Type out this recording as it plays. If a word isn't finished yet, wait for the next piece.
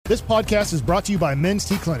This podcast is brought to you by Men's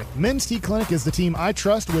T Clinic. Men's T Clinic is the team I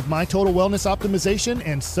trust with my total wellness optimization,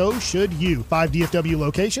 and so should you. 5 DFW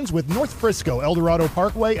locations with North Frisco, El Dorado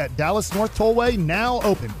Parkway at Dallas North Tollway now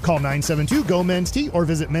open. Call 972-GO-MEN'S-T or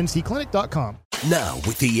visit mensteclinic.com. Now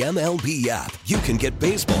with the MLB app, you can get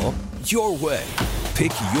baseball your way.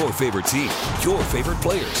 Pick your favorite team, your favorite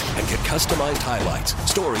players, and get customized highlights,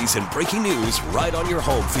 stories, and breaking news right on your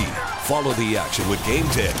home feed. Follow the action with Game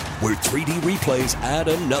 10, where 3D replays add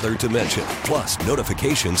another dimension. Plus,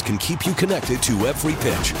 notifications can keep you connected to every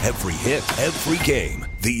pitch, every hit, every game.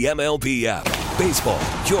 The MLB app. Baseball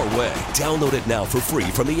your way. Download it now for free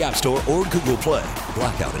from the App Store or Google Play.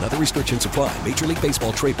 Blackout and other restrictions apply. Major League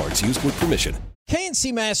Baseball trademarks used with permission.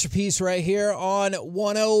 K&C Masterpiece right here on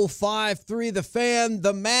 105.3 The Fan.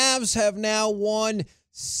 The Mavs have now won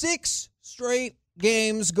 6 straight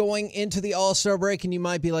games going into the All-Star break, and you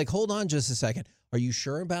might be like, hold on just a second. Are you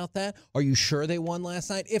sure about that? Are you sure they won last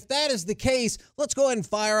night? If that is the case, let's go ahead and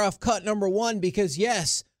fire off cut number 1 because,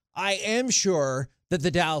 yes, I am sure that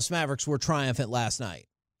the Dallas Mavericks were triumphant last night.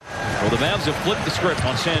 Well, the Mavs have flipped the script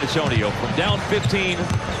on San Antonio from down 15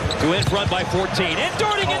 to in front by 14. And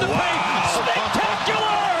darting in the paint. Spectacular!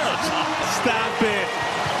 Stop it.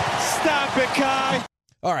 Stop it, Kai.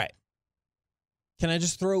 All right. Can I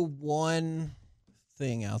just throw one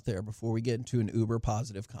thing out there before we get into an uber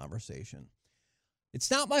positive conversation? It's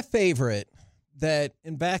not my favorite that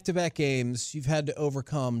in back-to-back games you've had to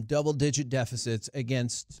overcome double-digit deficits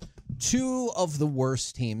against 2 of the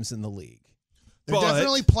worst teams in the league. They're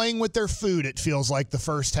definitely playing with their food, it feels like, the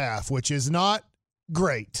first half, which is not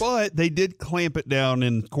great. But they did clamp it down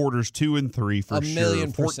in quarters 2 and 3 for sure.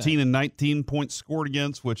 14 and 19 points scored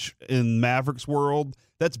against, which in Mavericks world,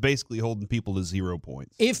 that's basically holding people to 0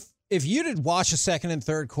 points. If you'd have watched the second and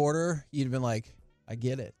third quarter, you'd have been like, I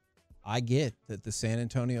get it. I get that the San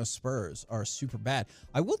Antonio Spurs are super bad.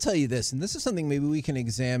 I will tell you this, and this is something maybe we can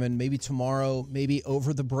examine maybe tomorrow, maybe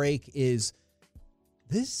over the break, is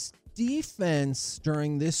this defense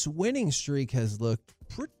during this winning streak has looked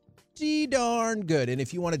pretty darn good. And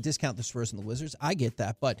if you want to discount the Spurs and the Wizards, I get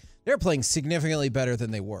that. But they're playing significantly better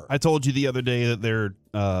than they were. I told you the other day that their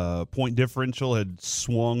point differential had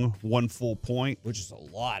swung 1 full point. Which is a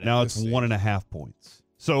lot. Now it's 1.5 points.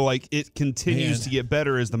 So, it continues to get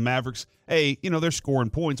better as the Mavericks, they're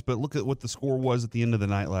scoring points, but look at what the score was at the end of the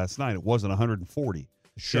night last night. It wasn't 140.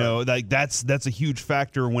 Sure. That's a huge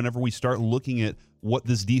factor whenever we start looking at what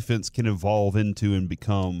this defense can evolve into and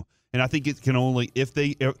become. And I think it can only,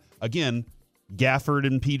 again, Gafford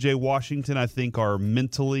and P.J. Washington, I think, are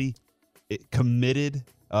mentally committed,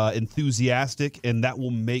 enthusiastic, and that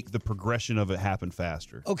will make the progression of it happen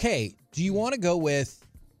faster. Okay, do you want to go with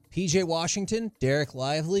P.J. Washington, Derek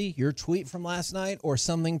Lively, your tweet from last night, or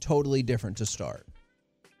something totally different to start?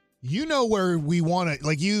 You know where we want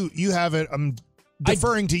to, you have it. I'm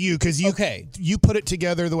deferring to you because you put it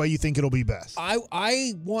together the way you think it'll be best.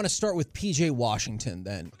 I want to start with P.J. Washington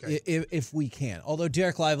then, if we can. Although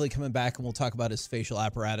Derek Lively coming back, and we'll talk about his facial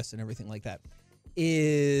apparatus and everything like that,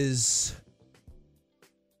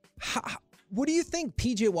 what do you think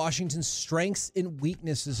P.J. Washington's strengths and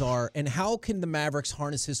weaknesses are, and how can the Mavericks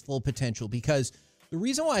harness his full potential? Because the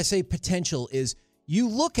reason why I say potential is you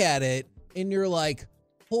look at it and you're like,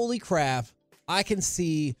 holy crap, I can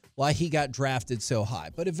see why he got drafted so high.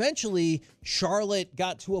 But eventually, Charlotte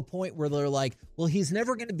got to a point where they're like, well, he's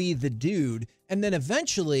never going to be the dude. And then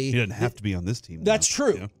eventually... He doesn't have to be on this team. That's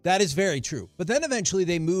true. Yeah. That is very true. But then eventually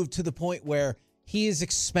they moved to the point where he is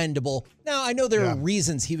expendable. Now, I know there are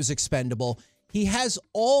reasons he was expendable. He has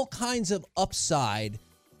all kinds of upside,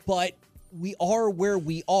 but we are where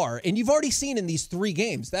we are. And you've already seen in these 3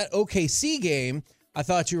 games, that OKC game, I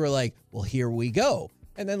thought you were like, well, here we go.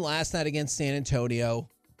 And then last night against San Antonio,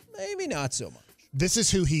 maybe not so much. This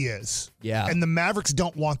is who he is. Yeah. And the Mavericks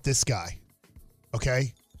don't want this guy.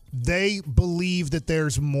 Okay? They believe that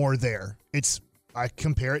there's more there. I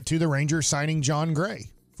compare it to the Rangers signing John Gray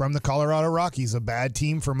from the Colorado Rockies, a bad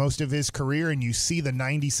team for most of his career, and you see the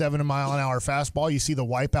 97-mile-an-hour fastball, you see the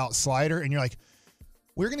wipeout slider, and you're like,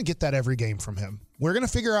 we're going to get that every game from him. We're going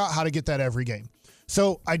to figure out how to get that every game.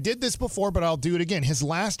 So I did this before, but I'll do it again. His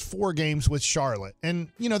last 4 games with Charlotte, and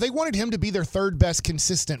they wanted him to be their 3rd best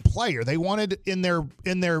consistent player. They wanted in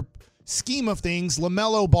their scheme of things,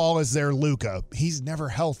 LaMelo Ball is their Luka. He's never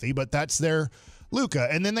healthy, but that's their Luka.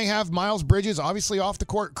 And then they have Miles Bridges, obviously off the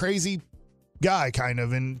court, crazy guy kind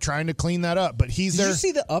of, and trying to clean that up. But he's there. Did you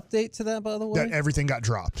see the update to that, by the way? That everything got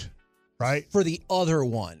dropped. Right? For the other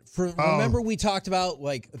one. Remember we talked about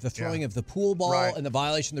the throwing of the pool ball and the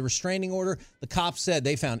violation of the restraining order? The cops said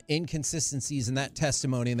they found inconsistencies in that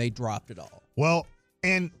testimony and they dropped it all. Well,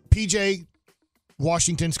 and PJ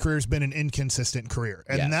Washington's career has been an inconsistent career.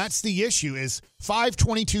 And that's the issue is 5,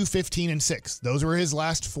 22, 15, and 6. Those were his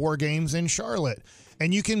last 4 games in Charlotte.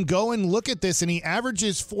 And you can go and look at this, and he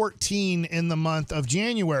averages 14 in the month of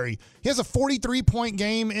January. He has a 43-point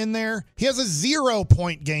game in there. He has a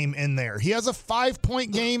 0-point game in there. He has a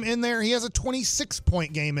 5-point game in there. He has a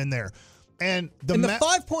 26-point game in there. And the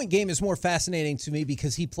 5-point game is more fascinating to me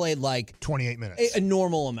because he played like 28 minutes. A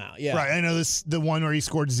normal amount, yeah. Right. I know the one where he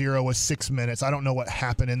scored 0 was 6 minutes. I don't know what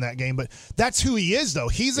happened in that game, but that's who he is, though.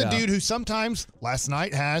 He's a dude who sometimes, last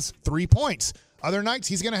night, has 3 points. Other nights,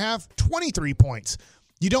 he's going to have 23 points.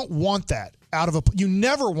 You don't want that you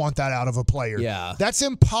never want that out of a player. Yeah. That's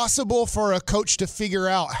impossible for a coach to figure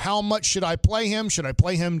out. How much should I play him? Should I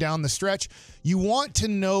play him down the stretch? You want to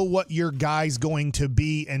know what your guy's going to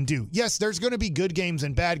be and do. Yes, there's going to be good games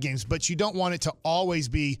and bad games, but you don't want it to always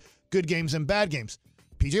be good games and bad games.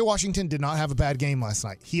 PJ Washington did not have a bad game last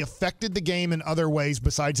night. He affected the game in other ways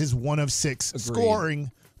besides his 1 of 6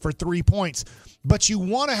 scoring for 3 points. But you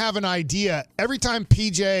want to have an idea. Every time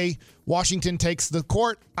PJ Washington takes the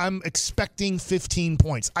court, I'm expecting 15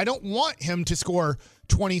 points. I don't want him to score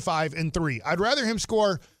 25 and 3. I'd rather him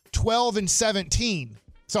score 12 and 17.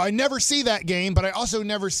 So I never see that game, but I also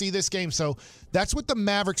never see this game. So that's what the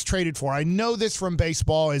Mavericks traded for. I know this from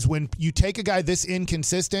baseball is when you take a guy this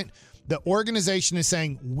inconsistent, the organization is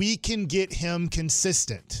saying, we can get him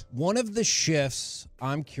consistent. One of the shifts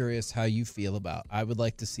I'm curious how you feel about. I would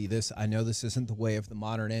like to see this. I know this isn't the way of the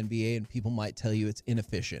modern NBA, and people might tell you it's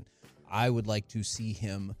inefficient. I would like to see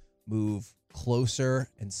him move closer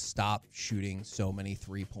and stop shooting so many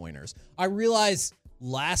three-pointers. I realize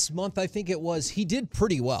last month, I think it was, he did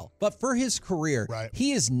pretty well. But for his career,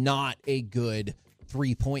 he is not a good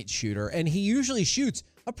three-point shooter, and he usually shoots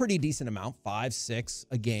a pretty decent amount, 5, 6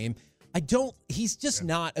 a game. He's just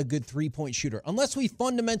not a good three-point shooter. Unless we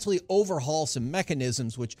fundamentally overhaul some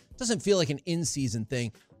mechanisms, which doesn't feel like an in-season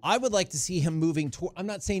thing. I would like to see him moving toward, I'm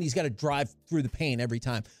not saying he's got to drive through the paint every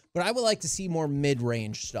time, but I would like to see more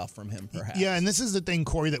mid-range stuff from him, perhaps. Yeah, and this is the thing,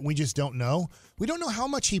 Corey, that we just don't know. We don't know how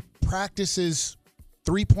much he practices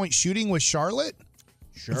three-point shooting with Charlotte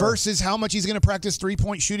versus how much he's going to practice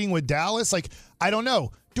three-point shooting with Dallas. Like, I don't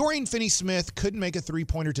know. Dorian Finney-Smith couldn't make a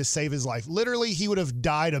three-pointer to save his life. Literally, he would have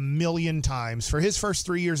died a million times. For his first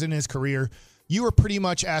 3 years in his career, you were pretty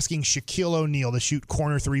much asking Shaquille O'Neal to shoot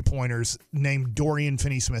corner three-pointers named Dorian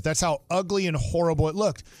Finney-Smith. That's how ugly and horrible it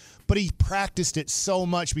looked. But he practiced it so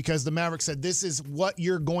much because the Mavericks said, this is what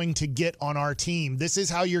you're going to get on our team. This is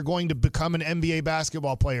how you're going to become an NBA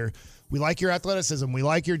basketball player. We like your athleticism. We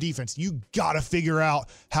like your defense. You got to figure out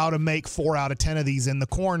how to make 4 out of 10 of these in the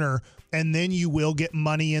corner, and then you will get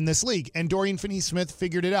money in this league. And Dorian Finney-Smith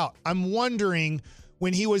figured it out. I'm wondering,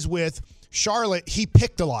 when he was with Charlotte, he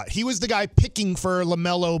picked a lot. He was the guy picking for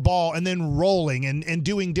LaMelo Ball and then rolling and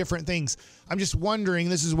doing different things. I'm just wondering,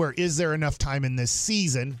 this is where, is there enough time in this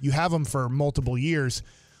season? You have him for multiple years.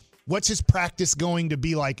 What's his practice going to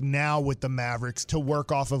be like now with the Mavericks to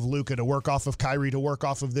work off of Luka, to work off of Kyrie, to work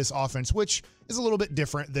off of this offense, which is a little bit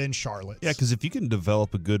different than Charlotte? Yeah, because if you can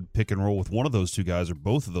develop a good pick and roll with one of those two guys or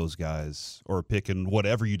both of those guys, or pick and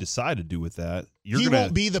whatever you decide to do with that, he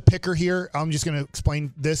won't be the picker here. I'm just going to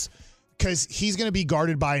explain this. Because he's going to be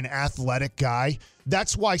guarded by an athletic guy.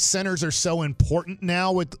 That's why centers are so important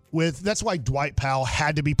now. That's why Dwight Powell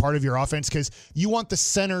had to be part of your offense, because you want the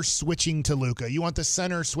center switching to Luka. You want the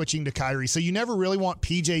center switching to Kyrie. So you never really want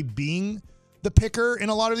PJ being the picker in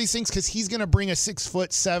a lot of these things, because he's going to bring a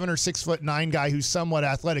 6'7" or 6'9" guy who's somewhat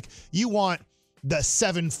athletic. You want the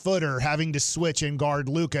 7-footer having to switch and guard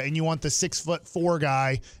Luka, and you want the 6'4"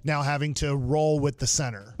 guy now having to roll with the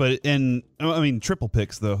center. But triple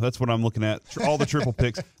picks though. That's what I'm looking at. All the triple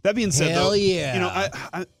picks. That being said, Hell though, yeah.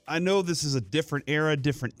 I know this is a different era,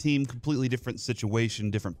 different team, completely different situation,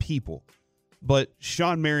 different people. But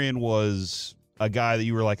Sean Marion was a guy that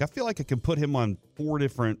you were like, I feel like I can put him on 4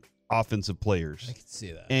 different offensive players. I can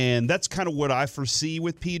see that. And that's kind of what I foresee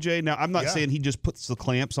with PJ. Now, I'm not saying he just puts the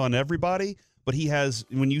clamps on everybody, but he has,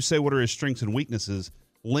 when you say what are his strengths and weaknesses,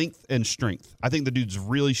 length and strength. I think the dude's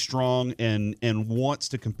really strong and wants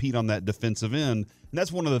to compete on that defensive end. And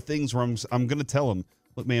that's one of the things where I'm going to tell him,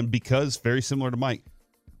 look, man, because very similar to Mike,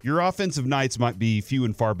 your offensive nights might be few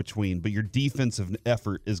and far between, but your defensive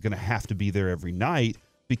effort is going to have to be there every night,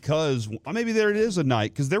 because maybe there it is a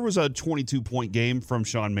night, because there was a 22-point game from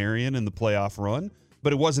Sean Marion in the playoff run,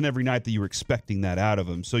 but it wasn't every night that you were expecting that out of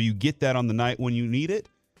him. So you get that on the night when you need it.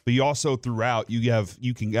 But you also, throughout, you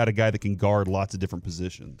got a guy that can guard lots of different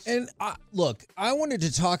positions. And look, I wanted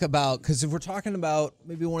to talk about, because if we're talking about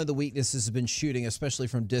maybe one of the weaknesses has been shooting, especially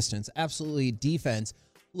from distance, absolutely defense.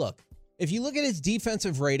 Look, if you look at his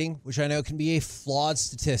defensive rating, which I know can be a flawed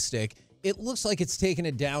statistic, it looks like it's taken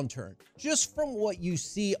a downturn. Just from what you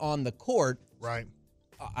see on the court. Right.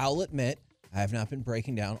 I'll admit, I have not been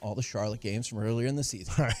breaking down all the Charlotte games from earlier in the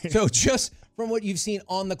season. Right. So just from what you've seen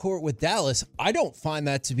on the court with Dallas, I don't find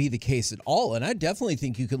that to be the case at all. And I definitely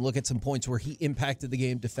think you can look at some points where he impacted the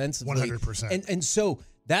game defensively. 100%. And so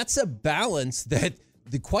that's a balance that,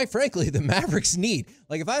 quite frankly, the Mavericks need.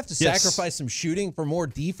 Like, if I have to sacrifice some shooting for more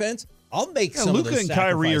defense, I'll make some of those Luka and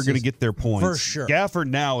Kyrie are going to get their points. For sure. Gafford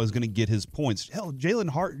now is going to get his points. Hell, Jaden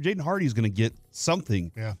Hardy is going to get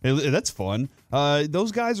something. Yeah. That's fun.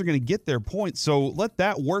 Those guys are going to get their points. So let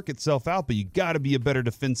that work itself out, but you got to be a better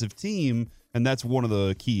defensive team, and that's one of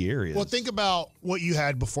the key areas. Well, think about what you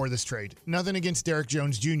had before this trade. Nothing against Derek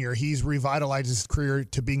Jones Jr. He's revitalized his career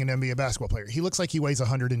to being an NBA basketball player. He looks like he weighs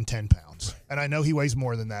 110 pounds, and I know he weighs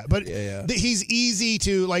more than that. But he's easy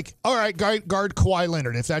to, like, all right, guard Kawhi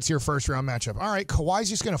Leonard if that's your first-round matchup. All right, Kawhi's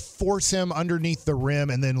just going to force him underneath the rim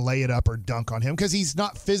and then lay it up or dunk on him because he's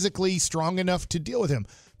not physically strong enough to deal with him.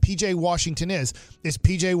 P.J. Washington is. Is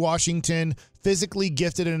P.J. Washington physically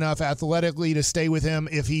gifted enough athletically to stay with him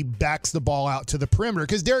if he backs the ball out to the perimeter?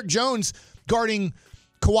 Because Derek Jones guarding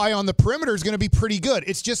Kawhi on the perimeter is going to be pretty good.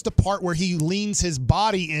 It's just the part where he leans his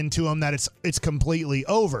body into him that it's completely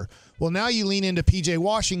over. Well, now you lean into P.J.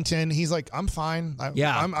 Washington. He's like, I'm fine.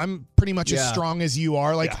 I'm pretty much as strong as you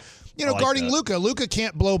are. Like, guarding Luka. Luka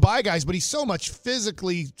can't blow by guys, but he's so much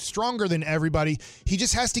physically stronger than everybody. He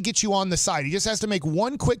just has to get you on the side. He just has to make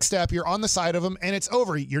one quick step. You're on the side of him, and it's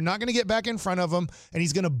over. You're not going to get back in front of him, and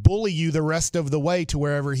he's going to bully you the rest of the way to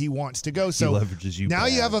wherever he wants to go. So he leverages you now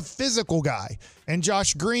bad. you have a physical guy. And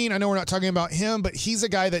Josh Green, I know we're not talking about him, but he's a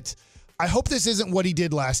guy that I hope this isn't what he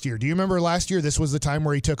did last year. Do you remember last year this was the time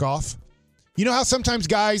where he took off? You know how sometimes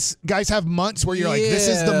guys have months where you're like, this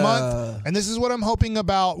is the month, and this is what I'm hoping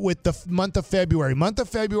about with the month of February. Month of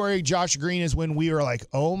February, Josh Green is when we were like,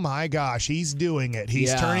 oh my gosh, he's doing it.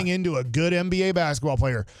 He's turning into a good NBA basketball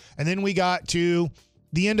player. And then we got to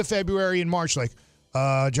the end of February and March, like,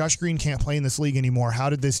 Josh Green can't play in this league anymore. How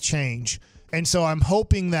did this change? And so I'm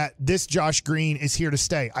hoping that this Josh Green is here to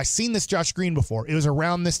stay. I've seen this Josh Green before. It was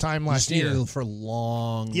around this time last year. For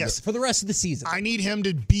long. Yes. For the rest of the season. I need him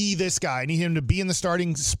to be this guy. I need him to be in the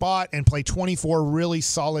starting spot and play 24 really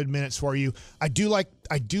solid minutes for you. I do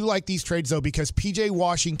like these trades, though, because P.J.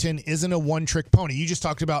 Washington isn't a one-trick pony. You just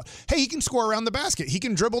talked about, hey, he can score around the basket. He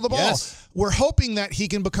can dribble the ball. Yes. We're hoping that he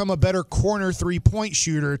can become a better corner three-point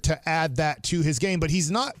shooter to add that to his game. But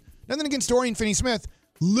he's not. Nothing against Dorian Finney-Smith.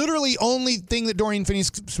 Literally only thing that Dorian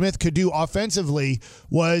Finney-Smith could do offensively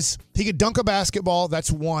was he could dunk a basketball.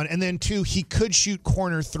 That's one. And then two, he could shoot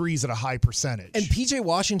corner threes at a high percentage. And P.J.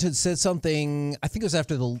 Washington said something, I think it was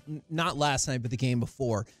after not last night, but the game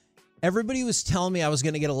before. Everybody was telling me I was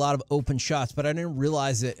going to get a lot of open shots, but I didn't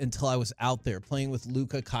realize it until I was out there playing with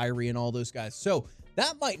Luka, Kyrie, and all those guys. So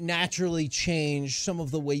that might naturally change some of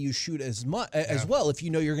the way you shoot as well if you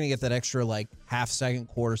know you're going to get that extra like half second,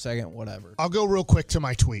 quarter second, whatever. I'll go real quick to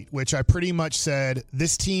my tweet, which I pretty much said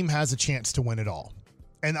this team has a chance to win it all.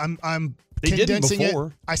 And I'm condensing it.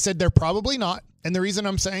 I said they're probably not. And the reason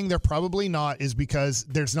I'm saying they're probably not is because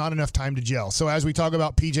there's not enough time to gel. So as we talk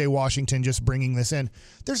about P.J. Washington just bringing this in,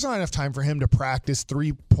 there's not enough time for him to practice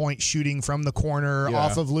three-point shooting from the corner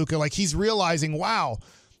off of Luka. Like he's realizing, wow,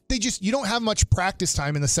 you don't have much practice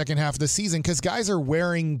time in the second half of the season because guys are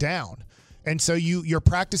wearing down. And so your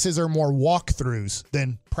practices are more walkthroughs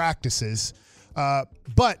than practices.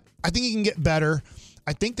 But I think he can get better.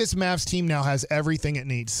 I think this Mavs team now has everything it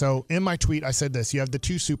needs. So in my tweet, I said this. You have the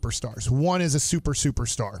two superstars. One is a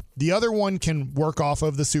superstar. The other one can work off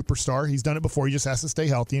of the superstar. He's done it before. He just has to stay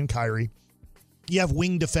healthy in Kyrie. You have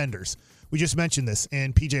wing defenders. We just mentioned this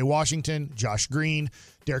in P.J. Washington, Josh Green,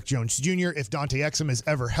 Derek Jones Jr., if Dante Exum is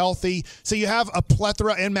ever healthy. So you have a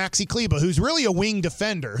plethora, and Maxi Kleber, who's really a wing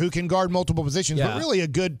defender who can guard multiple positions, but really a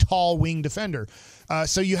good, tall wing defender.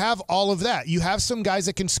 So you have all of that. You have some guys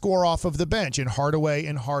that can score off of the bench in Hardaway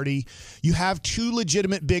and Hardy. You have two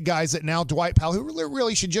legitimate big guys that now Dwight Powell, who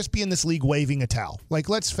really should just be in this league waving a towel. Like,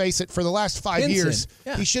 let's face it, for the last 5 years,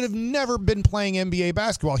 he should have never been playing NBA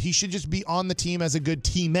basketball. He should just be on the team as a good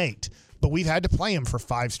teammate. But we've had to play him for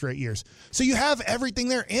 5 straight years. So you have everything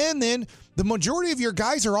there. And then the majority of your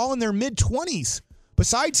guys are all in their mid-20s.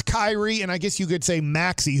 Besides Kyrie, and I guess you could say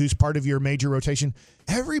Maxey, who's part of your major rotation,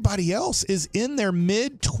 everybody else is in their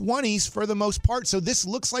mid-20s for the most part. So this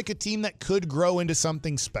looks like a team that could grow into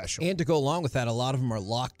something special. And to go along with that, a lot of them are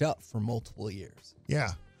locked up for multiple years.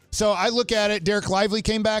 Yeah. So I look at it. Derek Lively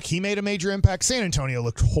came back. He made a major impact. San Antonio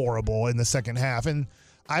looked horrible in the second half. And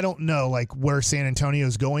I don't know like where San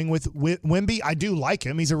Antonio's going with Wemby. I do like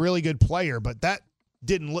him. He's a really good player, but that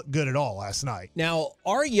didn't look good at all last night. Now,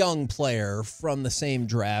 our young player from the same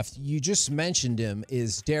draft, you just mentioned him,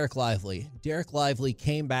 is Derek Lively. Derek Lively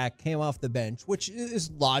came off the bench, which is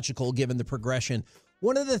logical given the progression.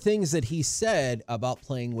 One of the things that he said about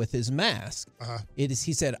playing with his mask,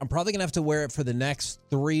 he said, I'm probably going to have to wear it for the next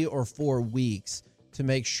 3 or 4 weeks to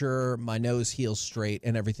make sure my nose heals straight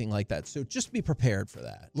and everything like that. So just be prepared for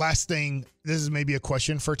that. Last thing, this is maybe a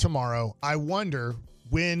question for tomorrow. I wonder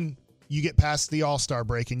when you get past the All-Star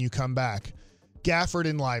break and you come back, Gafford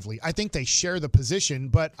and Lively, I think they share the position,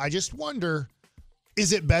 but I just wonder,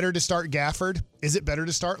 is it better to start Gafford? Is it better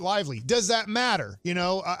to start Lively? Does that matter? You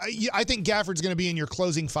know, I think Gafford's going to be in your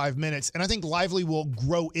closing 5 minutes, and I think Lively will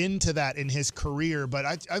grow into that in his career, but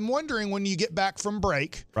I'm wondering when you get back from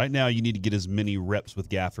break. Right now, you need to get as many reps with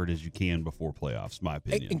Gafford as you can before playoffs, my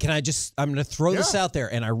opinion. And I'm going to throw this out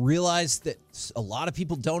there, and I realize that a lot of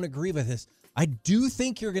people don't agree with this. I do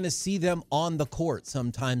think you're going to see them on the court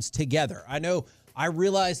sometimes together. I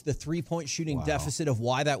realize the 3-point shooting deficit of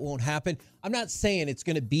why that won't happen. I'm not saying it's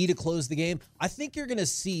going to be to close the game. I think you're going to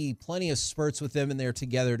see plenty of spurts with them in there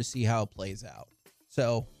together to see how it plays out.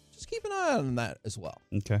 So just keep an eye on that as well.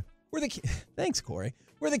 Okay. Thanks, Corey.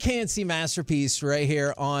 We're the K&C Masterpiece right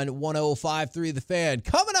here on 105.3 The Fan.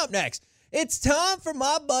 Coming up next, it's time for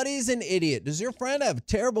My Buddy's an Idiot. Does your friend have a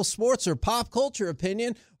terrible sports or pop culture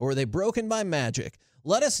opinion, or are they broken by magic?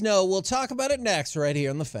 Let us know. We'll talk about it next right here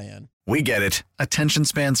on The Fan. We get it. Attention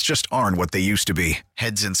spans just aren't what they used to be.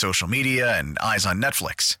 Heads in social media and eyes on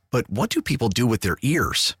Netflix. But what do people do with their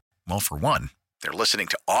ears? Well, for one, they're listening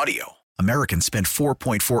to audio. Americans spend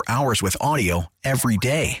 4.4 hours with audio every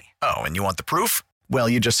day. Oh, and you want the proof? Well,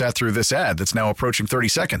 you just sat through this ad that's now approaching 30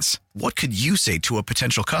 seconds. What could you say to a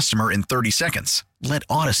potential customer in 30 seconds? Let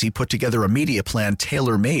Odyssey put together a media plan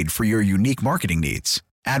tailor-made for your unique marketing needs.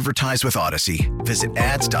 Advertise with Odyssey. Visit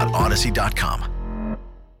ads.odyssey.com.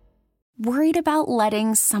 Worried about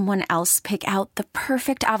letting someone else pick out the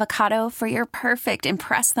perfect avocado for your perfect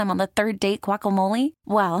impress them on the third date guacamole?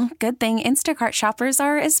 Well, good thing Instacart shoppers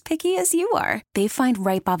are as picky as you are. They find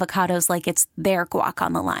ripe avocados like it's their guac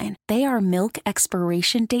on the line. They are milk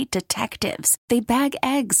expiration date detectives. They bag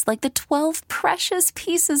eggs like the 12 precious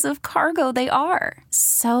pieces of cargo they are.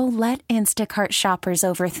 So let Instacart shoppers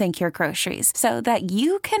overthink your groceries so that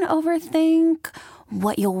you can overthink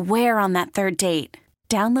what you'll wear on that third date.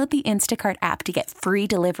 Download the Instacart app to get free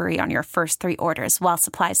delivery on your first 3 orders while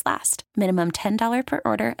supplies last. Minimum $10 per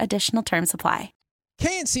order. Additional terms apply.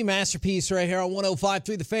 K&C Masterpiece right here on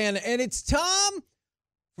 105.3 The Fan. And it's time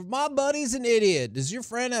for My Buddy's an Idiot. Does your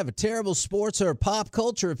friend have a terrible sports or pop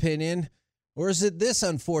culture opinion? Or is it this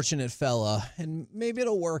unfortunate fella? And maybe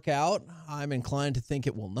it'll work out. I'm inclined to think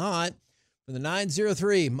it will not. For the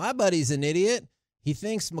 903, My Buddy's an Idiot. He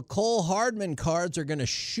thinks McCole Hardman cards are going to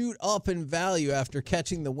shoot up in value after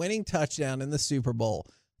catching the winning touchdown in the Super Bowl.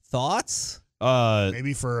 Thoughts?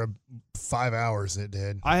 Maybe for 5 hours it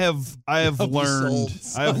did. I have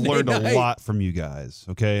learned a lot from you guys.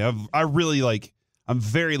 Okay, I'm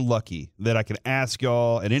very lucky that I can ask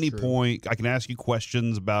y'all at any point. I can ask you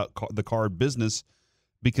questions about the card business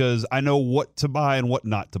because I know what to buy and what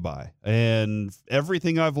not to buy. And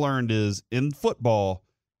everything I've learned is in football,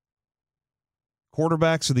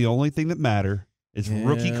 quarterbacks are the only thing that matter. It's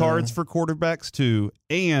rookie cards for quarterbacks too,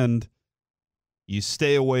 and you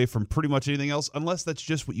stay away from pretty much anything else unless that's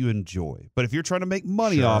just what you enjoy. But if you're trying to make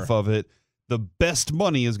money off of it, the best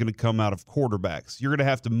money is going to come out of quarterbacks. You're going to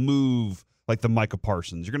have to move like the Micah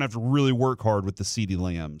Parsons. You're going to have to really work hard with the CeeDee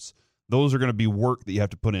Lambs. Those are going to be work that you have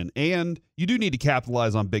to put in. And you do need to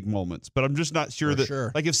capitalize on big moments. But I'm just not sure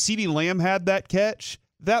like if CeeDee Lamb had that catch,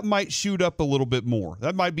 that might shoot up a little bit more.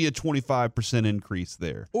 That might be a 25% increase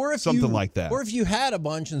there. Or if something like that. Or if you had a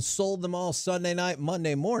bunch and sold them all Sunday night,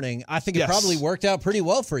 Monday morning, I think it probably worked out pretty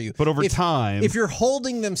well for you. But over time, if you're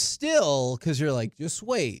holding them still because you're like, just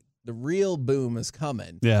wait, the real boom is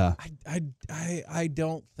coming. Yeah. I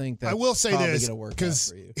don't think that's I will say this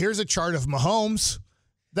because here's a chart of Mahomes.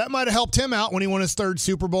 That might have helped him out when he won his 3rd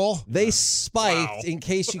Super Bowl. They spiked, in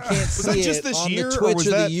case you can't see that just this on year, the Twitch or was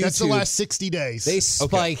or that, the YouTube. That's the last 60 days. They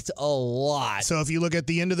spiked a lot. So if you look at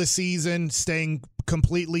the end of the season, staying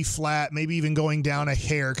completely flat, maybe even going down a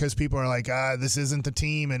hair because people are like, this isn't the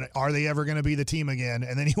team, and are they ever going to be the team again?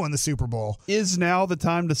 And then he won the Super Bowl. Is now the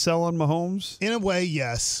time to sell on Mahomes? In a way,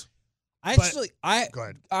 yes. I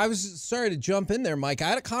was sorry to jump in there, Mike. I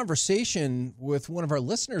had a conversation with one of our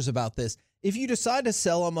listeners about this. If you decide to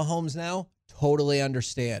sell on Mahomes now, totally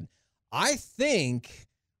understand. I think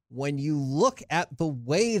when you look at the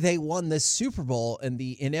way they won this Super Bowl and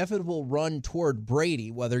the inevitable run toward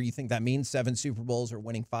Brady, whether you think that means 7 Super Bowls or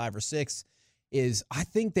winning 5 or 6, I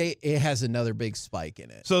think it has another big spike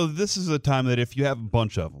in it. So this is a time that if you have a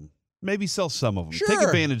bunch of them, maybe sell some of them. Sure. Take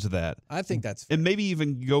advantage of that. I think that's fair. And maybe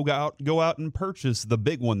even go out and purchase the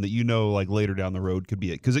big one that like later down the road could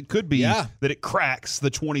be it. Because it could be that it cracks the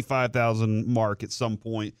 25,000 mark at some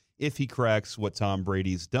point if he cracks what Tom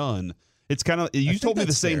Brady's done. It's kind of, you told me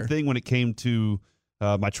the same thing when it came to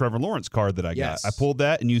my Trevor Lawrence card that I got. I pulled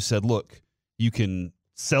that and you said, look, you can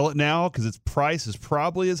sell it now because its price is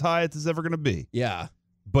probably as high as it's ever going to be. Yeah.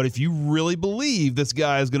 But if you really believe this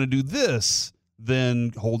guy is going to do this,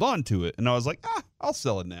 then hold on to it. And I was like, I'll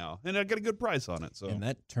sell it now. And I got a good price on it. So, and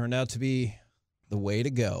that turned out to be the way to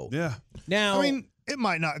go. Yeah. Now, I mean, it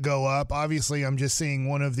might not go up. Obviously, I'm just seeing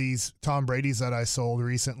one of these Tom Brady's that I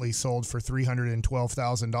recently sold for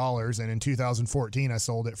 $312,000. And in 2014, I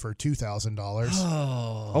sold it for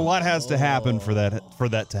 $2,000. A lot has to happen for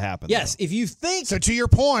that to happen. Yes. Though. If you think so, to your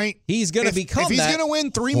point, he's going to become if he's going to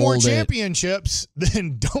win 3 more championships,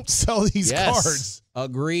 then don't sell these cards.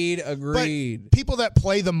 Agreed. But people that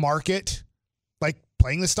play the market, like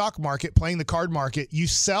playing the stock market, playing the card market, you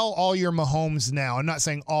sell all your Mahomes now. I'm not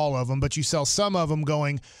saying all of them, but you sell some of them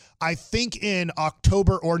going, I think in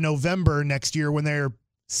October or November next year when they're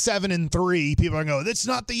 7-3, people are going to go, that's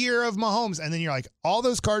not the year of Mahomes. And then you're like, all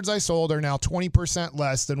those cards I sold are now 20%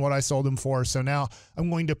 less than what I sold them for. So now I'm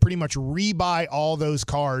going to pretty much rebuy all those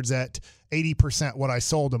cards at 80% what I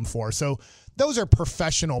sold them for. So those are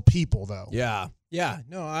professional people, though. Yeah. Yeah.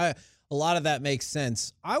 No, a lot of that makes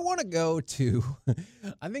sense. I want to go to,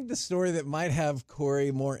 I think the story that might have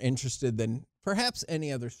Corey more interested than perhaps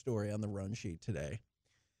any other story on the run sheet today.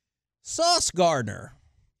 Sauce Gardner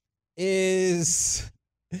he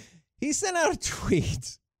sent out a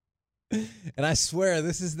tweet, and I swear I'm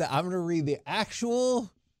going to read the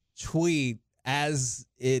actual tweet as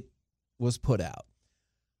it was put out.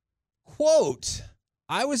 Quote,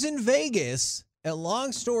 I was in Vegas, and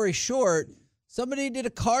long story short, somebody did a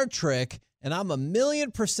card trick, and I'm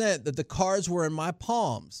 1,000,000% that the cards were in my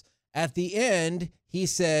palms. At the end, he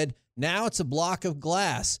said, now it's a block of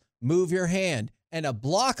glass. Move your hand. And a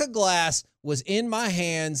block of glass was in my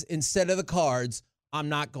hands instead of the cards. I'm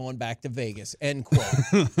not going back to Vegas, end quote.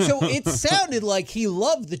 So it sounded like he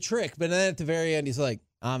loved the trick, but then at the very end, he's like,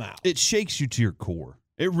 I'm out. It shakes you to your core.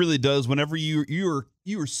 It really does. Whenever you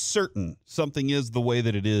are certain something is the way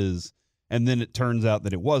that it is, and then it turns out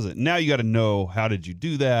that it wasn't. Now you got to know, how did you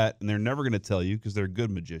do that? And they're never going to tell you because they're a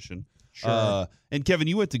good magician. Sure. And Kevin,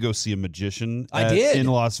 you went to go see a magician in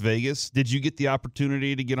Las Vegas. Did you get the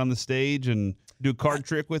opportunity to get on the stage and do a card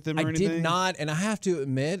trick with him or anything? I did not, and I have to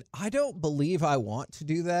admit, I don't believe I want to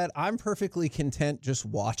do that. I'm perfectly content just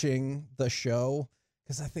watching the show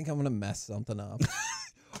because I think I'm going to mess something up.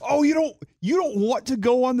 Oh, you don't want to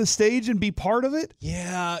go on the stage and be part of it?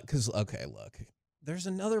 Yeah, because, okay, look, there's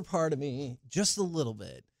another part of me, just a little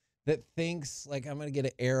bit, that thinks like I'm going to get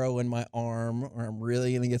an arrow in my arm or I'm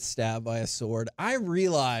really going to get stabbed by a sword. I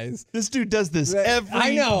realize this dude does this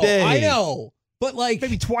every day. I know. But like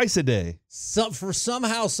maybe twice a day. For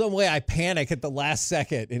somehow, some way, I panic at the last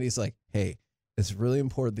second, and he's like, "Hey, it's really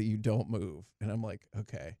important that you don't move." And I'm like,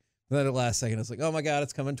 "Okay." And then at the last second, it's like, "Oh my god,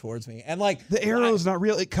 it's coming towards me!" And like the arrow is not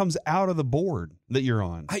real; it comes out of the board that you're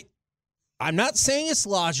on. I'm not saying it's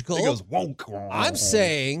logical. It goes wonk. I'm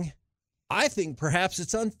saying I think perhaps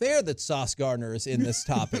it's unfair that Sauce Gardner is in this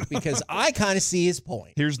topic because I kind of see his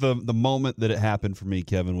point. Here's the moment that it happened for me,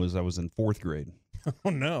 Kevin. Was I was in 4th grade.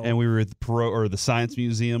 Oh no! And we were at the Science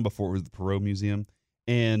Museum before it was the Perot Museum.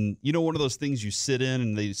 And you know, one of those things you sit in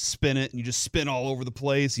and they spin it and you just spin all over the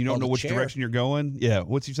place. You don't know which direction you're going. Yeah.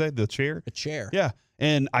 What's you say? The chair? A chair. Yeah.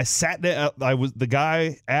 And I sat down. The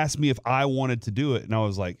guy asked me if I wanted to do it. And I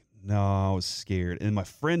was like, no, I was scared. And my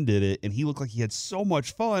friend did it and he looked like he had so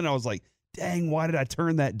much fun. I was like, dang, why did I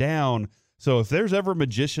turn that down? So if there's ever a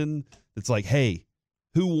magician that's like, hey,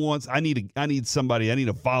 who wants, I need somebody, I need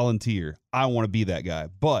a volunteer. I want to be that guy.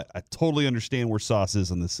 But I totally understand where Sauce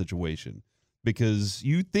is in this situation because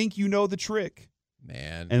you think you know the trick.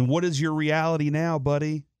 Man. And what is your reality now,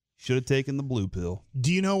 buddy? Should have taken the blue pill.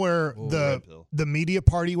 Do you know where the media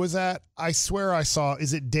party was at? I swear I saw,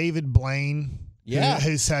 is it David Blaine? Yeah. Who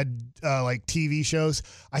has had like TV shows.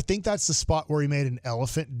 I think that's the spot where he made an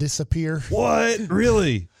elephant disappear. What?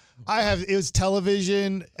 Really? It was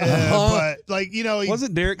television, but like, you know.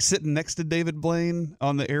 Wasn't Derek sitting next to David Blaine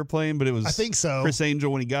on the airplane? But it was, I think so. Chris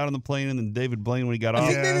Angel when he got on the plane and then David Blaine when he got off. I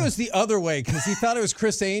think maybe it was the other way because he thought it was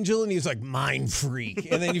Chris Angel and he was like, mind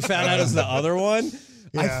freak. And then you found out it was the other one.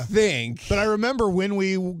 Yeah. I think. But I remember when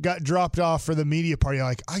we got dropped off for the media party,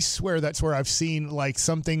 like, I swear that's where I've seen like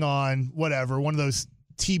something on whatever, one of those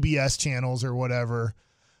TBS channels or whatever,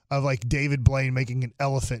 of like David Blaine making an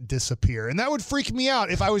elephant disappear. And that would freak me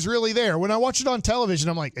out if I was really there. When I watch it on television,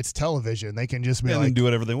 I'm like, it's television. They can just be They like, can do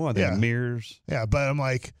whatever they want. They Yeah. have mirrors. yeah. But I'm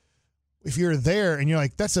like, if you're there and you're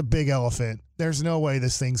like, that's a big elephant, there's no way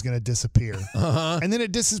this thing's going to disappear. And then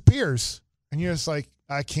it disappears. And you're just like,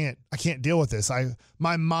 I can't deal with this.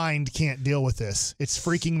 My mind can't deal with this. It's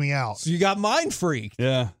freaking me out. So you got mind freaked.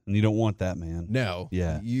 Yeah, and you don't want that, man. No.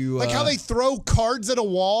 Yeah. You Like how they throw cards at a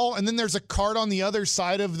wall and then there's a card on the other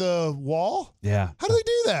side of the wall. Yeah. How do they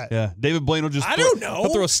do that? Yeah, David Blaine will just don't know.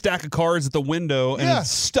 He'll throw a stack of cards at the window and Yeah. it's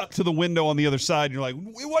stuck to the window on the other side. And you're like,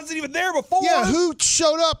 it wasn't even there before. Yeah, who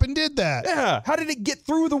showed up and did that? Yeah, how did it get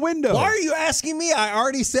through the window? Why are you asking me? I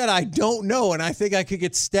already said I don't know, and I think I could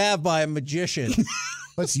get stabbed by a magician.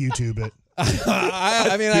 Let's YouTube it.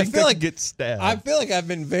 I mean, I Think feel I like could get stabbed. I feel like I've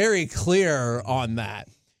been very clear on that.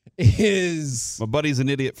 Is My buddy's an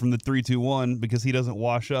idiot from the 3-2-1 because he doesn't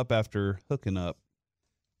wash up after hooking up.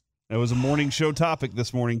 It was a morning show topic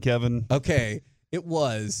this morning, Kevin. okay. It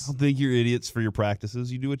was, I don't think you're idiots for your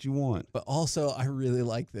practices. You do what you want. but also I really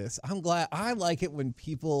like this. I'm glad I like it when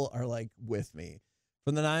people are like with me.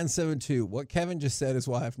 From the 972, what Kevin just said is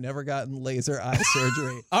why I've never gotten laser eye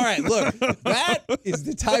surgery. All right, look, that is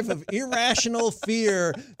the type of irrational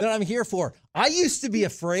fear that I'm here for. I used to be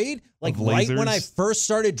afraid, like Of right when lasers? I first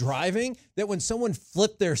started driving, that when someone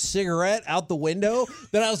flipped their cigarette out the window,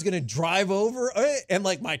 that I was going to drive over it and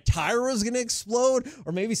like my tire was going to explode,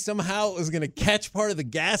 or maybe somehow it was going to catch part of the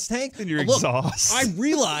gas tank. And your Look, exhaust. I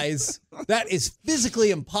realize that is physically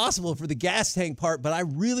impossible for the gas tank part, but I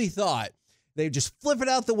really thought they'd just flip it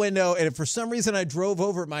out the window, and if for some reason I drove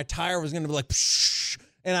over it, my tire was going to be like, psh,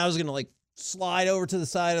 and I was going to like slide over to the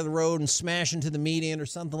side of the road and smash into the median or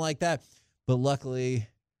something like that. But luckily,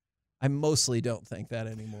 I mostly don't think that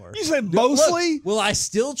anymore. You said mostly? Look, will I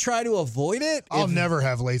still try to avoid it? I'll never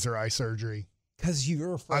have laser eye surgery. Because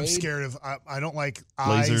you're afraid. I'm scared of, I don't like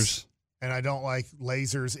eyes. Lasers. And I don't like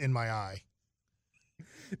lasers in my eye.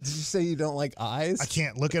 Did you say you don't like eyes? I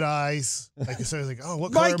can't look at eyes. Like, so I was like, oh,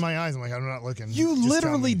 what color Mike, are my eyes? I'm like, I'm not looking. You Just tell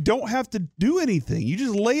literally me. don't have to do anything. You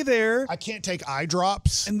just lay there, I can't take eye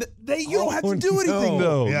drops. and you don't have to Oh, do anything, no.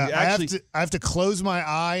 though. Yeah, You I have to close my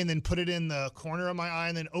eye and then put it in the corner of my eye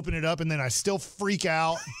and then open it up and then I still freak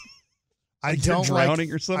out. I Like you're don't drowning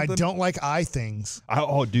like or something? I don't like eye things.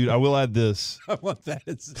 Oh, dude, I will add this. I want that.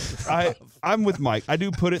 It's I'm with Mike. I do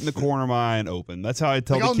put it in the corner of my eye and open. That's how I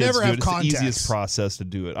tell Like, the I'll kids never to do have it. It's the contacts. easiest process to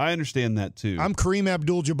do it. I understand that too. I'm Kareem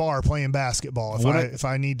Abdul-Jabbar playing basketball if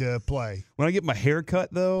I need to play. When I get my hair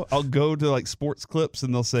cut, though, I'll go to like Sports Clips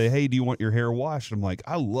and they'll say, "Hey, do you want your hair washed?" I'm like,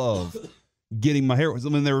 I love getting my hair. I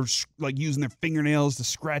mean, they're like using their fingernails to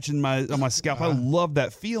scratch on my scalp. I love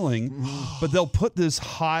that feeling. But they'll put this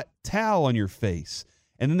hot towel on your face.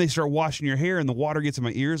 And then they start washing your hair, and the water gets in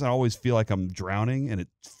my ears. I always feel like I'm drowning, and it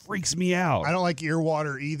freaks me out. I don't like ear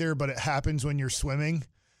water either, but it happens when you're swimming.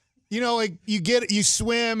 You know, like you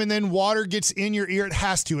swim and then water gets in your ear. It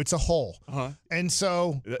has to. It's a hole. And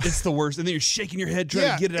so It's the worst. And then you're shaking your head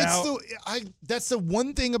trying to get it out. That's the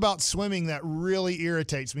one thing about swimming that really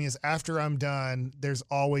irritates me is after I'm done, there's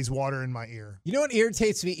always water in my ear. You know what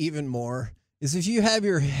irritates me even more is if you have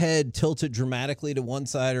your head tilted dramatically to one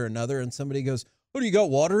side or another and somebody goes, "Oh, do you got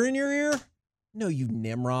water in your ear?" No, you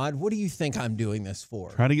Nimrod. What do you think I'm doing this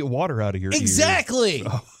for? Trying to get water out of your ears. Exactly.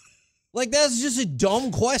 Like, that's just a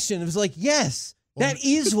dumb question. It was like, yes, that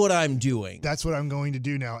is what I'm doing. That's what I'm going to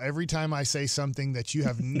do now. Every time I say something that you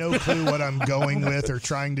have no clue what I'm going with or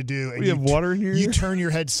trying to do, and You have water in your you ear? turn your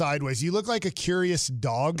head sideways. You look like a curious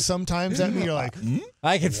dog sometimes at me. You're like,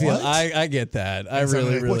 I can feel What? I get that. I And so I'm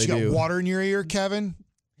really, like, really what, you do. got water in your ear, Kevin?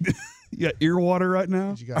 You got ear water right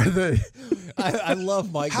now? You got I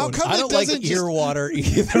love Mike. How going, come I it don't like doesn't ear just- water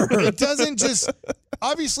either. It doesn't just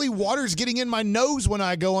obviously water's getting in my nose when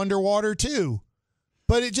I go underwater too,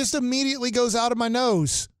 but it just immediately goes out of my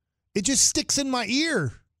nose. It just sticks in my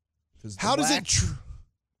ear. How does it?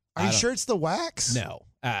 Are you sure it's the wax? No,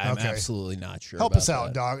 I'm Okay. absolutely not sure. Help about us out,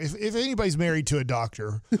 that. dog. If anybody's married to a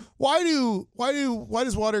doctor, why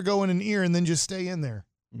does water go in an ear and then just stay in there?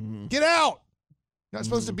 Get out. Not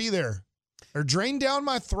supposed to be there. Or drain down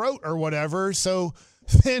my throat or whatever. So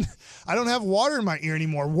then I don't have water in my ear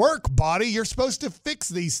anymore. Work, body. You're supposed to fix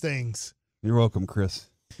these things. You're welcome, Chris.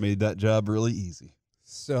 Made that job really easy.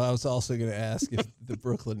 So I was also going to ask if the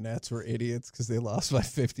Brooklyn Nets were idiots because they lost by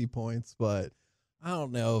 50 points, but I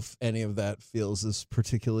don't know if any of that feels as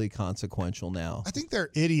particularly consequential now. I think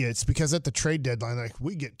they're idiots because at the trade deadline, like,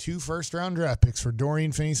 we get 2 first-round draft picks for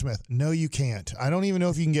Dorian Finney-Smith. No, you can't. I don't even know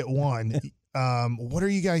if you can get one. What are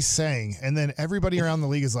you guys saying? And then everybody around the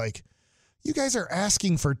league is like, you guys are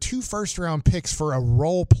asking for 2 first-round picks for a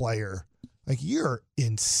role player. Like, you're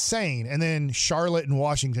insane. And then Charlotte and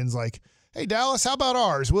Washington's like, hey, Dallas, how about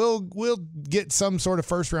ours? We'll get some sort of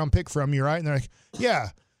first-round pick from you, right? And they're like, yeah.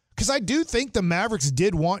 Because I do think the Mavericks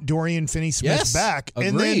did want Dorian Finney-Smith back. Agreed.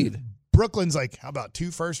 And then Brooklyn's like, how about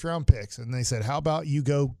 2 first-round picks? And they said, how about you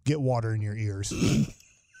go get water in your ears?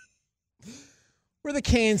 We're the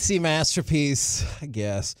K&C Masterpiece, I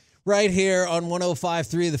guess. Right here on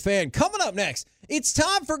 105.3 The Fan. Coming up next, it's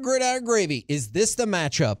time for Gridiron Gravy. Is this the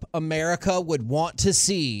matchup America would want to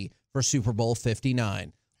see for Super Bowl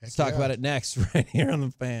 59? Let's talk about it next right here on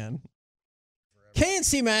The Fan.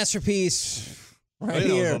 K&C Masterpiece right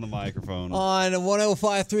here on the microphone. On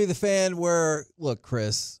 105.3 The Fan, where, look,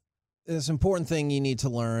 Chris, there's an important thing you need to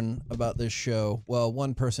learn about this show. Well,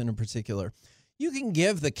 one person in particular. You can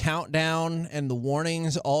give the countdown and the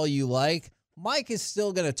warnings all you like. Mike is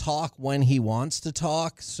still going to talk when he wants to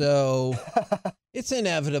talk, so it's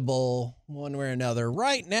inevitable one way or another.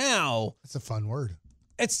 Right now, That's a fun word.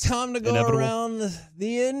 it's time to go around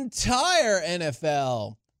the entire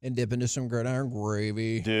NFL and dip into some gridiron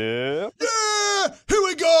gravy. Yeah, here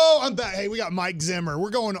we go. I'm back. Hey, we got Mike Zimmer. We're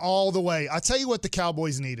going all the way. I'll tell you what the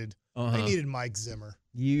Cowboys needed. They needed Mike Zimmer.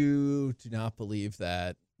 You do not believe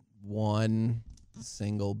that one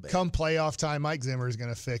single bit. Come playoff time, Mike Zimmer is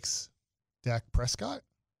going to fix Dak Prescott.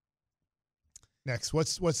 Next,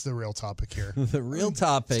 what's the real topic here? The real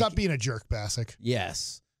topic. Stop being a jerk, Bassick.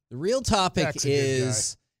 Yes. The real topic Dak's a good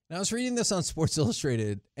is, and I was reading this on Sports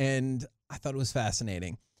Illustrated, and I thought it was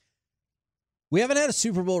fascinating. We haven't had a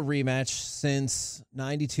Super Bowl rematch since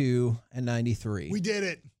 92 and 93. We did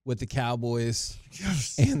it. With the Cowboys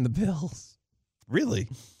Yes. and the Bills. Really?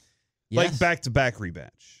 Yes. Like back-to-back rematch?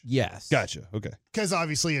 Yes. Gotcha. Okay. Because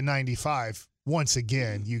obviously in 95, once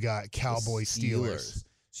again, you got Cowboys Steelers.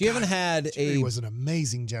 So you haven't had Jerry was an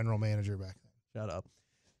amazing general manager back then. Shut up.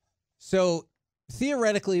 So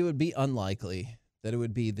theoretically, it would be unlikely that it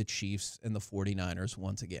would be the Chiefs and the 49ers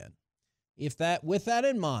once again. With that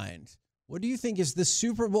in mind, what do you think is the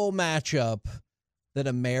Super Bowl matchup that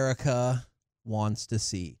America wants to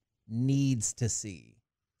see, needs to see?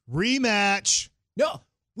 Rematch. No,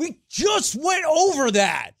 we just went over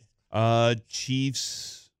that.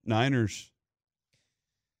 Chiefs, Niners.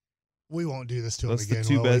 We won't do this to That's them again. the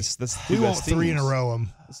two will best. That's the two we won't best 3 in a teams. row them.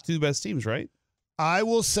 That's 2 best teams, right? I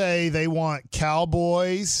will say they want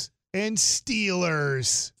Cowboys and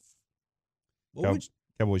Steelers.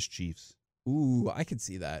 Cowboys, Chiefs. Ooh, I could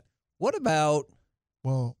see that. What about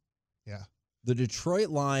Well, yeah. the Detroit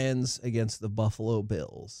Lions against the Buffalo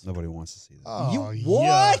Bills? Nobody wants to see that. Oh,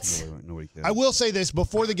 what? yuck. Nobody cares. I will say this.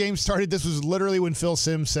 Before the game started, this was literally when Phil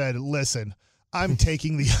Simms said, listen, I'm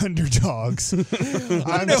taking the underdogs.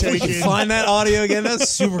 I'm If we taking. can find that audio again, that's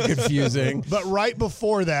super confusing. But right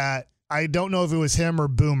before that, I don't know if it was him or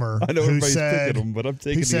Boomer I know who everybody's said, picking them, but I'm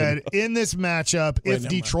taking who said underdogs. in this matchup, Wait, if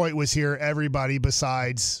never mind. Detroit was here, everybody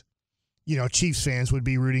besides, Chiefs fans would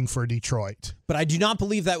be rooting for Detroit. But I do not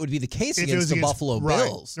believe that would be the case If it against was the Buffalo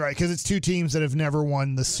Bills. Right, because it's 2 teams that have never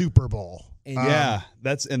won the Super Bowl. And Yeah,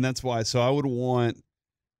 that's why. So I would want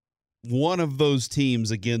one of those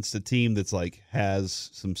teams against a team that's has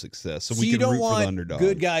some success, so we you can don't root for want the underdog.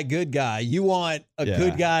 good guy. You want a Yeah.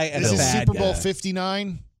 good guy and This a is bad Super Bowl guy.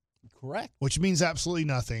 59, Correct. which means absolutely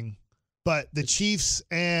nothing. But the Chiefs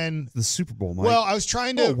and The Super Bowl, Mike. well, I was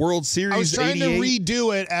trying to World Series. I was trying 88? to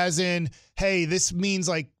redo it as in, hey, this means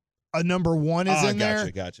a number 1 is in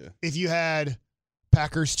there. Gotcha. If you had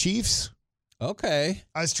Packers Chiefs, Okay.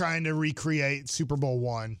 I was trying to recreate Super Bowl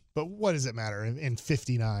 1, but what does it matter in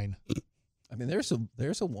 59? I mean, there's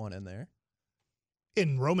a 1 in there.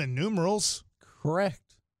 In Roman numerals.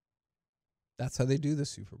 Correct. That's how they do the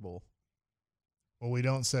Super Bowl. Well, we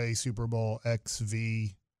don't say Super Bowl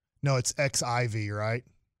XV. No, it's XIV, right?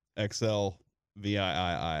 XL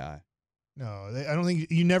VIII No, I don't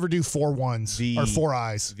think you never do 4 1s V. or 4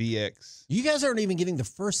 I's. VX You guys aren't even getting the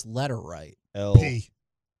first letter right. L P.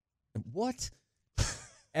 What?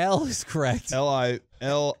 L is correct.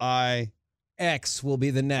 LI X will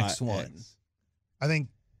be the next one. I think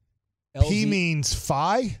LV P means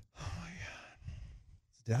phi.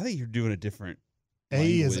 I think you're doing a different.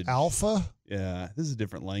 A is language. alpha. Yeah, this is a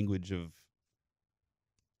different language of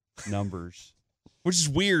numbers, which is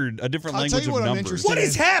weird. A different I'll tell language you what of I'm numbers. interested What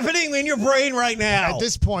is happening in your brain right now? At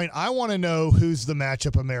this point, I want to know who's the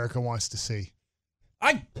matchup America wants to see.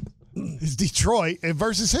 It's Detroit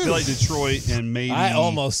versus who? I feel like Detroit and maybe I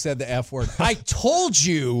almost said the F word. I told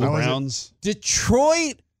you. Browns.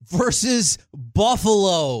 Detroit versus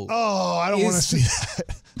Buffalo. Oh, I don't want to see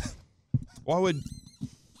that. Why would?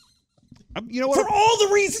 You know what? For all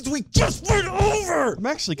the reasons we just went over. I'm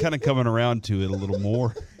actually kind of coming around to it a little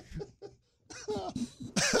more.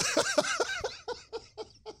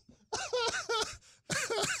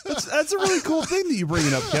 That's a really cool thing that you bring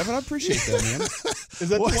it up, Kevin. I appreciate that, man. Is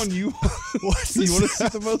that the one you want to see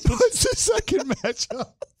the most? What's the second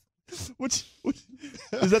matchup?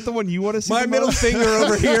 Is that the one you want to see? My middle finger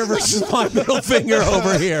over here versus my middle finger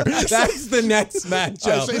over here. That's the next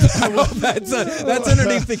matchup. That's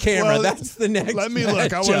underneath the camera. Well, that's the next. Let me matchup.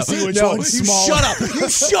 look. I want to see which one's smaller. Shut up. You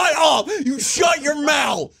shut up. You shut your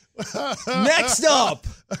mouth. Next up.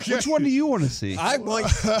 Okay. Which one do you want to see? I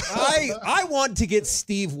want to get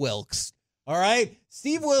Steve Wilkes. All right?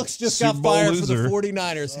 Steve Wilkes just Super got Bowl fired loser. for the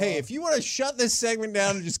 49ers. Hey, if you want to shut this segment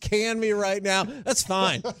down and just can me right now, that's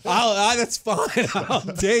fine. That's fine. I'll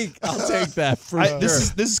take that for sure.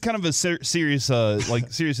 This is kind of a serious,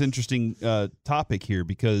 interesting topic here,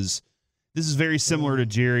 because this is very similar to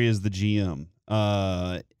Jerry as the GM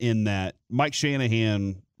in that Mike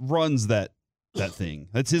Shanahan runs that thing.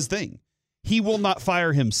 That's his thing. He will not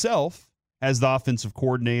fire himself as the offensive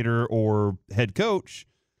coordinator or head coach,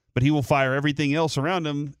 but he will fire everything else around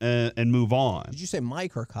him and move on. Did you say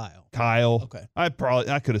Mike or Kyle? Kyle. Okay. I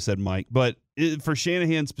could have said Mike, but for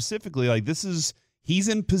Shanahan specifically, he's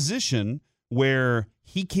in position where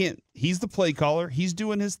he's the play caller. He's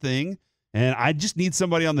doing his thing. And I just need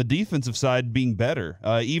somebody on the defensive side being better.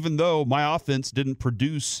 Even though my offense didn't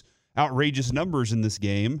produce outrageous numbers in this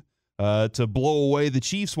game, to blow away the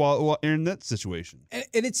Chiefs while in that situation.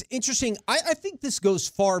 And it's interesting. I think this goes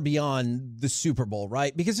far beyond the Super Bowl,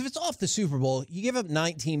 right? Because if it's off the Super Bowl, you give up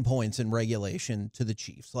 19 points in regulation to the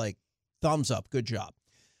Chiefs. Like, thumbs up. Good job.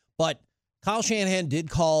 But Kyle Shanahan did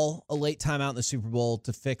call a late timeout in the Super Bowl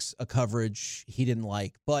to fix a coverage he didn't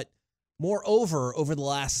like. But moreover, over the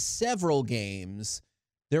last several games,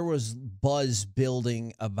 there was buzz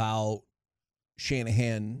building about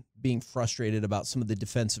Shanahan being frustrated about some of the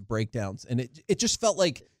defensive breakdowns. And it just felt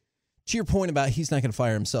like, to your point about he's not going to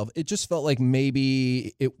fire himself, it just felt like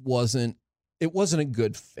maybe it wasn't a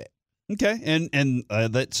good fit. Okay, and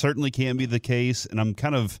that certainly can be the case. And I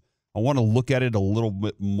want to look at it a little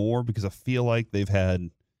bit more, because I feel like they've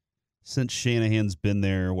had, since Shanahan's been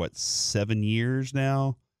there, 7 years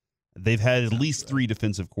now? They've had at least 3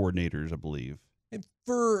 defensive coordinators, I believe. And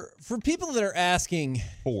for people that are asking,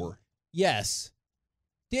 4. yes,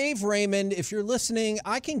 Dave Raymond, if you're listening,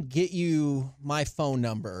 I can get you my phone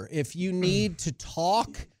number. If you need to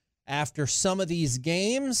talk after some of these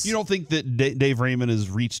games. You don't think that Dave Raymond has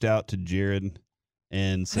reached out to Jared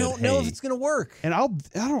and said, I don't know if it's going to work. And I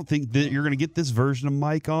don't think that you're going to get this version of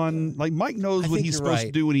Mike on. Like, Mike knows what he's supposed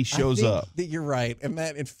to do when he shows up. That you're right, and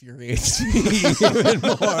that infuriates me even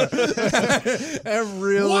more. It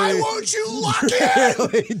really, why won't you lock in?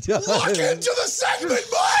 Really does. Lock into the segment,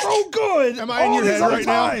 Mike. Oh, good. Am I in your head right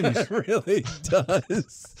now? It really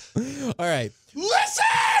does. All right. Listen.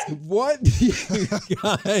 What do you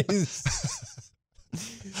guys?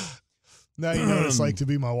 Now you know what it's like to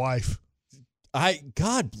be my wife.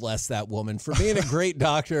 God bless that woman for being a great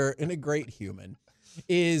doctor and a great human.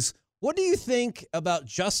 What do you think about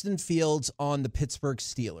Justin Fields on the Pittsburgh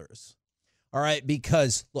Steelers? All right,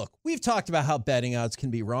 because, look, we've talked about how betting odds can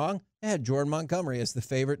be wrong. They had Jordan Montgomery as the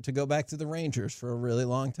favorite to go back to the Rangers for a really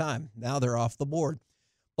long time. Now they're off the board.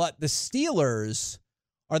 But the Steelers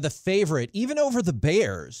are the favorite, even over the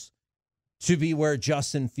Bears, to be where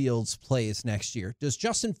Justin Fields plays next year. Does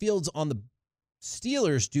Justin Fields on the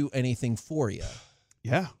Steelers do anything for you?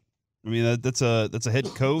 Yeah, I mean that's a head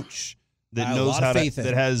coach that knows how to,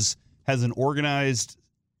 that has an organized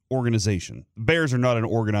organization. The Bears are not an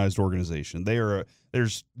organized organization.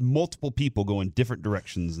 There's multiple people going different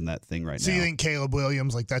directions in that thing right now. So you think Caleb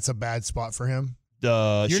Williams, that's a bad spot for him?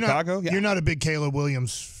 Chicago? You're not a big Caleb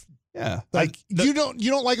Williams. Yeah, you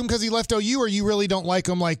don't like him because he left OU, or you really don't like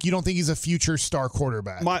him? You don't think he's a future star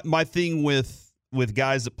quarterback? My thing with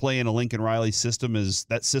guys that play in a Lincoln Riley system is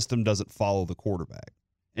that system doesn't follow the quarterback.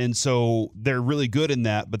 And so they're really good in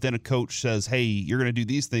that, but then a coach says, hey, you're going to do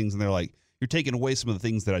these things, and they're like, you're taking away some of the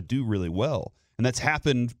things that I do really well. And that's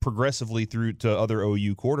happened progressively through to other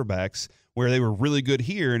OU quarterbacks where they were really good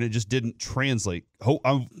here, and it just didn't translate.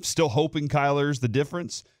 I'm still hoping Kyler's the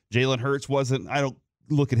difference. Jalen Hurts wasn't. I don't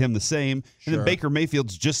look at him the same. Sure. And then Baker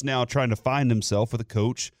Mayfield's just now trying to find himself with a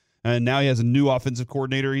coach. And now he has a new offensive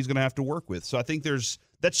coordinator he's going to have to work with. So I think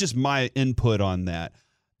that's just my input on that.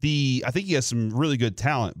 I think he has some really good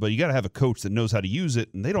talent, but you got to have a coach that knows how to use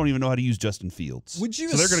it, and they don't even know how to use Justin Fields. So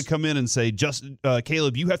they're going to come in and say,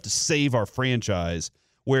 Caleb, you have to save our franchise,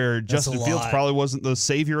 where Justin Fields probably wasn't the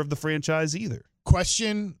savior of the franchise either.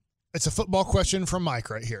 Question. It's a football question from Mike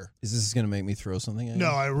right here. Is this going to make me throw something at you?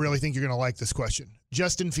 No, I really think you're going to like this question.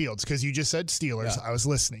 Justin Fields, because you just said Steelers. Yeah. I was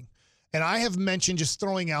listening. And I have mentioned, just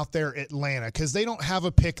throwing out there, Atlanta, because they don't have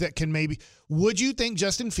a pick that can maybe – would you think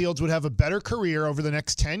Justin Fields would have a better career over the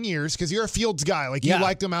next 10 years? Because you're a Fields guy. You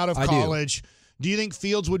liked him out of college. Do you think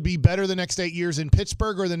Fields would be better the next 8 years in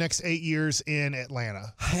Pittsburgh or the next 8 years in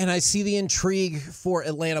Atlanta? And I see the intrigue for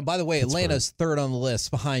Atlanta. By the way, Atlanta's third on the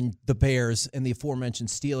list behind the Bears and the aforementioned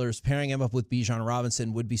Steelers. Pairing him up with Bijan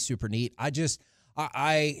Robinson would be super neat.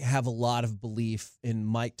 I have a lot of belief in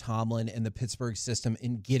Mike Tomlin and the Pittsburgh system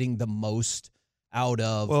in getting the most out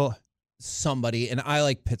of somebody. And I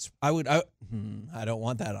like Pittsburgh. I don't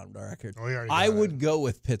want that on the record. I would go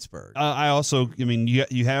with Pittsburgh.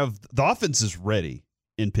 You have the offense is ready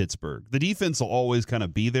in Pittsburgh. The defense will always kind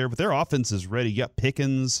of be there, but their offense is ready. You got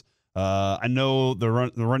Pickens. I know the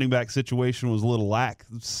running back situation was a little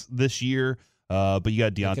lax this year. But you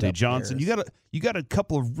got Deontay Johnson. You got a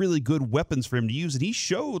couple of really good weapons for him to use, and he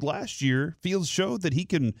showed last year. Fields showed that he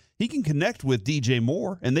can connect with DJ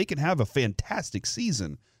Moore, and they can have a fantastic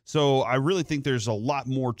season. So I really think there's a lot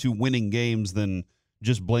more to winning games than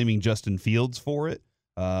just blaming Justin Fields for it.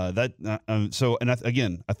 I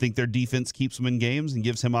think their defense keeps him in games and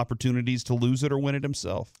gives him opportunities to lose it or win it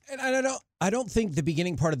himself. And I don't think the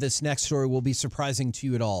beginning part of this next story will be surprising to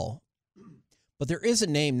you at all. But there is a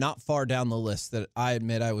name not far down the list that I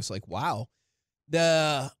admit I was like, wow.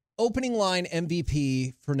 The opening line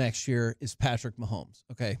MVP for next year is Patrick Mahomes.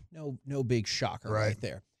 Okay, no big shocker right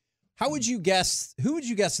there. How would you guess? Who would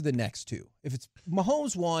you guess are the next two? If it's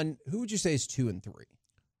Mahomes 1, who would you say is 2 and 3?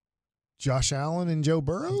 Josh Allen and Joe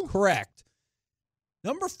Burrow? Correct.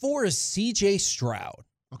 Number 4 is C.J. Stroud.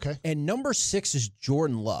 Okay. And number 6 is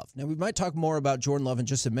Jordan Love. Now, we might talk more about Jordan Love in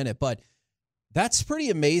just a minute, but that's pretty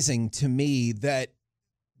amazing to me that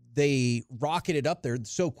they rocketed up there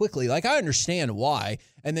so quickly. I understand why.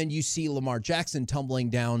 And then you see Lamar Jackson tumbling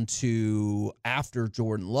down to after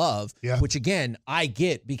Jordan Love, which, again, I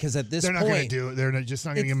get because at this point. They're not going to do it. They're just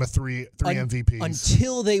not going to give him a three MVPs.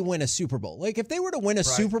 Until they win a Super Bowl. If they were to win a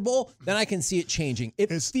Super Bowl, then I can see it changing.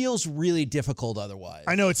 It feels really difficult otherwise.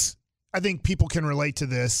 I know I think people can relate to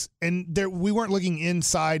this. And we weren't looking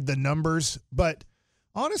inside the numbers, but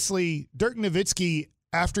honestly, Dirk Nowitzki,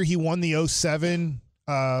 after he won the 2007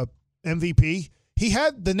 MVP, he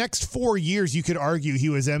had the next 4 years, you could argue he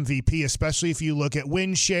was MVP, especially if you look at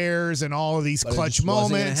win shares and all of these clutch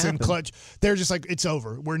moments and clutch. They're just like, it's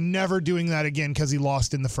over. We're never doing that again because he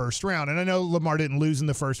lost in the first round. And I know Lamar didn't lose in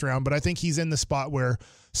the first round, but I think he's in the spot where,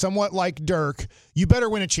 somewhat like Dirk, you better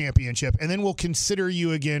win a championship, and then we'll consider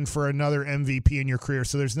you again for another MVP in your career.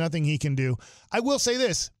 So there's nothing he can do. I will say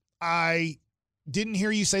this. I didn't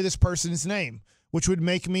hear you say this person's name, which would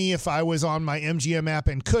make me, if I was on my MGM app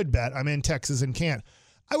and could bet, I'm in Texas and can't,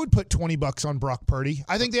 I would put $20 on Brock Purdy.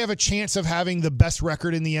 I think they have a chance of having the best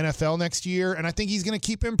record in the NFL next year, and I think he's going to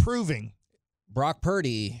keep improving. Brock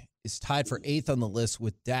Purdy is tied for 8th on the list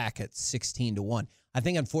with Dak at 16-1. I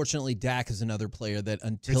think, unfortunately, Dak is another player that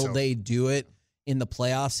until they do it in the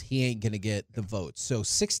playoffs, he ain't going to get the votes. So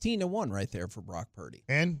 16-1 right there for Brock Purdy.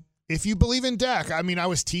 And if you believe in Dak, I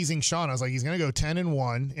was teasing Sean. I was like, he's going to go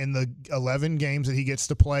 10-1 in the 11 games that he gets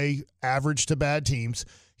to play average to bad teams.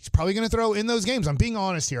 He's probably going to throw in those games. I'm being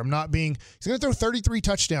honest here. He's going to throw 33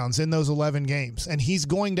 touchdowns in those 11 games, and he's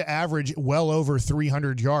going to average well over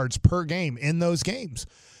 300 yards per game in those games,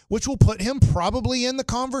 which will put him probably in the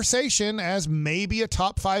conversation as maybe a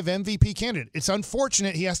top 5 MVP candidate. It's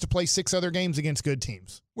unfortunate he has to play 6 other games against good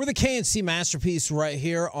teams. We're the K&C Masterpiece right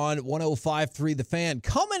here on 105.3 The Fan.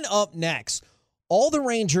 Coming up next, all the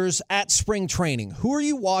Rangers at spring training. Who are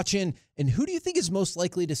you watching, and who do you think is most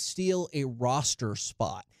likely to steal a roster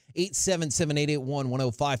spot?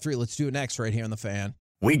 877-881-1053. Let's do it next right here on The Fan.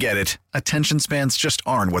 We get it. Attention spans just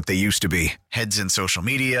aren't what they used to be. Heads in social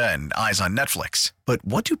media and eyes on Netflix. But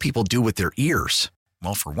what do people do with their ears?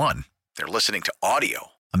 Well, for one, they're listening to audio.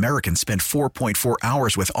 Americans spend 4.4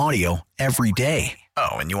 hours with audio every day.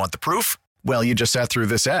 Oh, and you want the proof? Well, you just sat through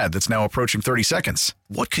this ad that's now approaching 30 seconds.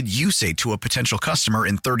 What could you say to a potential customer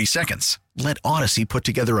in 30 seconds? Let Odyssey put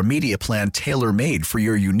together a media plan tailor-made for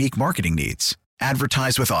your unique marketing needs.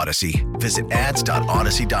 Advertise with Odyssey. Visit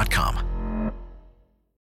ads.odyssey.com.